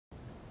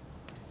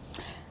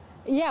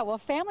Yeah, well,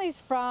 families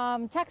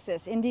from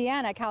Texas,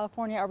 Indiana,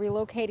 California are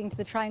relocating to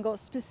the Triangle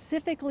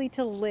specifically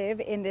to live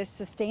in this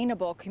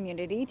sustainable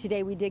community.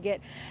 Today, we did get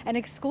an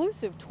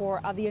exclusive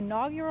tour of the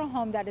inaugural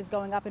home that is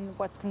going up in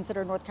what's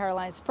considered North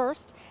Carolina's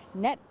first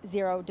net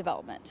zero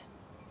development.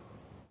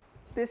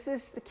 This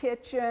is the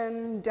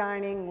kitchen,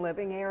 dining,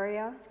 living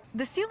area.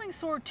 The ceiling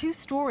soared 2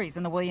 stories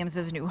in the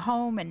Williams' new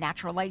home, and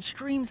natural light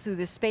streams through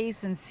the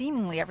space in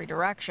seemingly every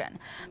direction.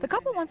 The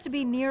couple wants to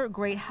be near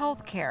great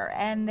health care,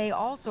 and they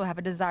also have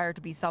a desire to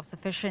be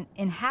self-sufficient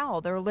in how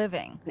they're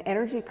living.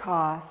 Energy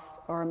costs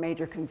are a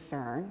major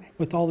concern.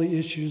 With all the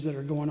issues that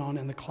are going on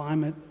in the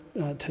climate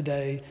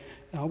today,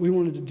 we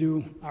wanted to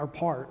do our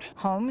part.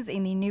 Homes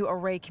in the new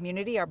Array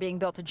community are being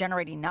built to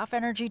generate enough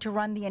energy to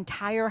run the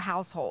entire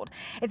household.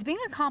 It's being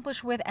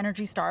accomplished with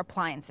Energy Star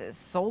appliances,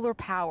 solar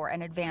power,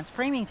 and advanced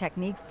framing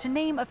techniques, to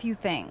name a few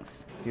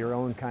things. Your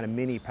own kind of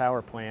mini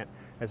power plant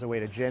as a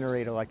way to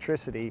generate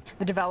electricity.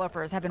 The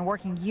developers have been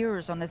working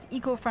years on this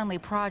eco-friendly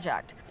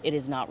project. It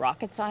is not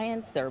rocket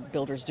science. There are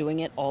builders doing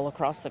it all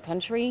across the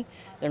country.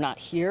 They're not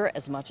here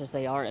as much as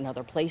they are in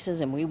other places,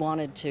 and we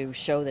wanted to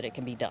show that it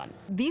can be done.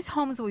 These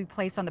homes will be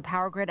placed on the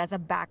power grid as a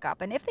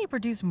backup, and if they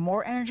produce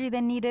more energy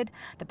than needed,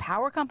 the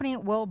power company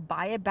will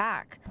buy it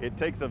back. It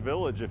takes a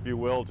village, if you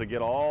will, to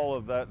get all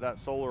of that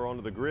solar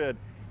onto the grid.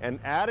 And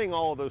adding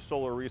all of those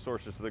solar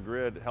resources to the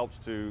grid helps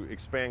to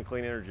expand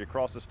clean energy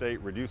across the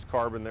state, reduce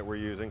carbon that we're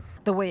using.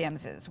 The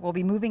Williamses will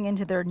be moving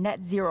into their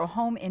net zero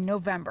home in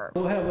November.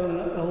 We'll have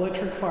an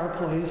electric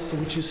fireplace,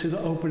 which you see the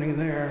opening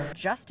there.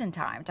 Just in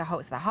time to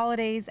host the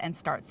holidays and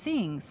start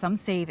seeing some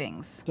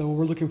savings. So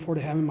we're looking forward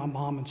to having my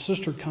mom and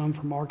sister come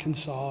from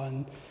Arkansas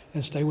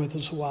and stay with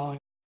us a while.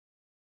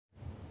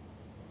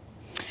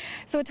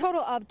 So a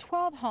total of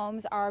 12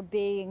 homes are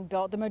being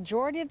built. The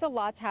majority of the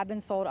lots have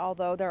been sold,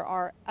 although there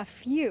are a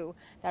few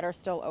that are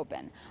still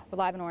open. We're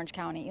live in Orange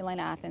County.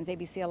 Elena Athens,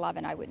 ABC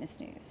 11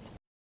 Eyewitness News.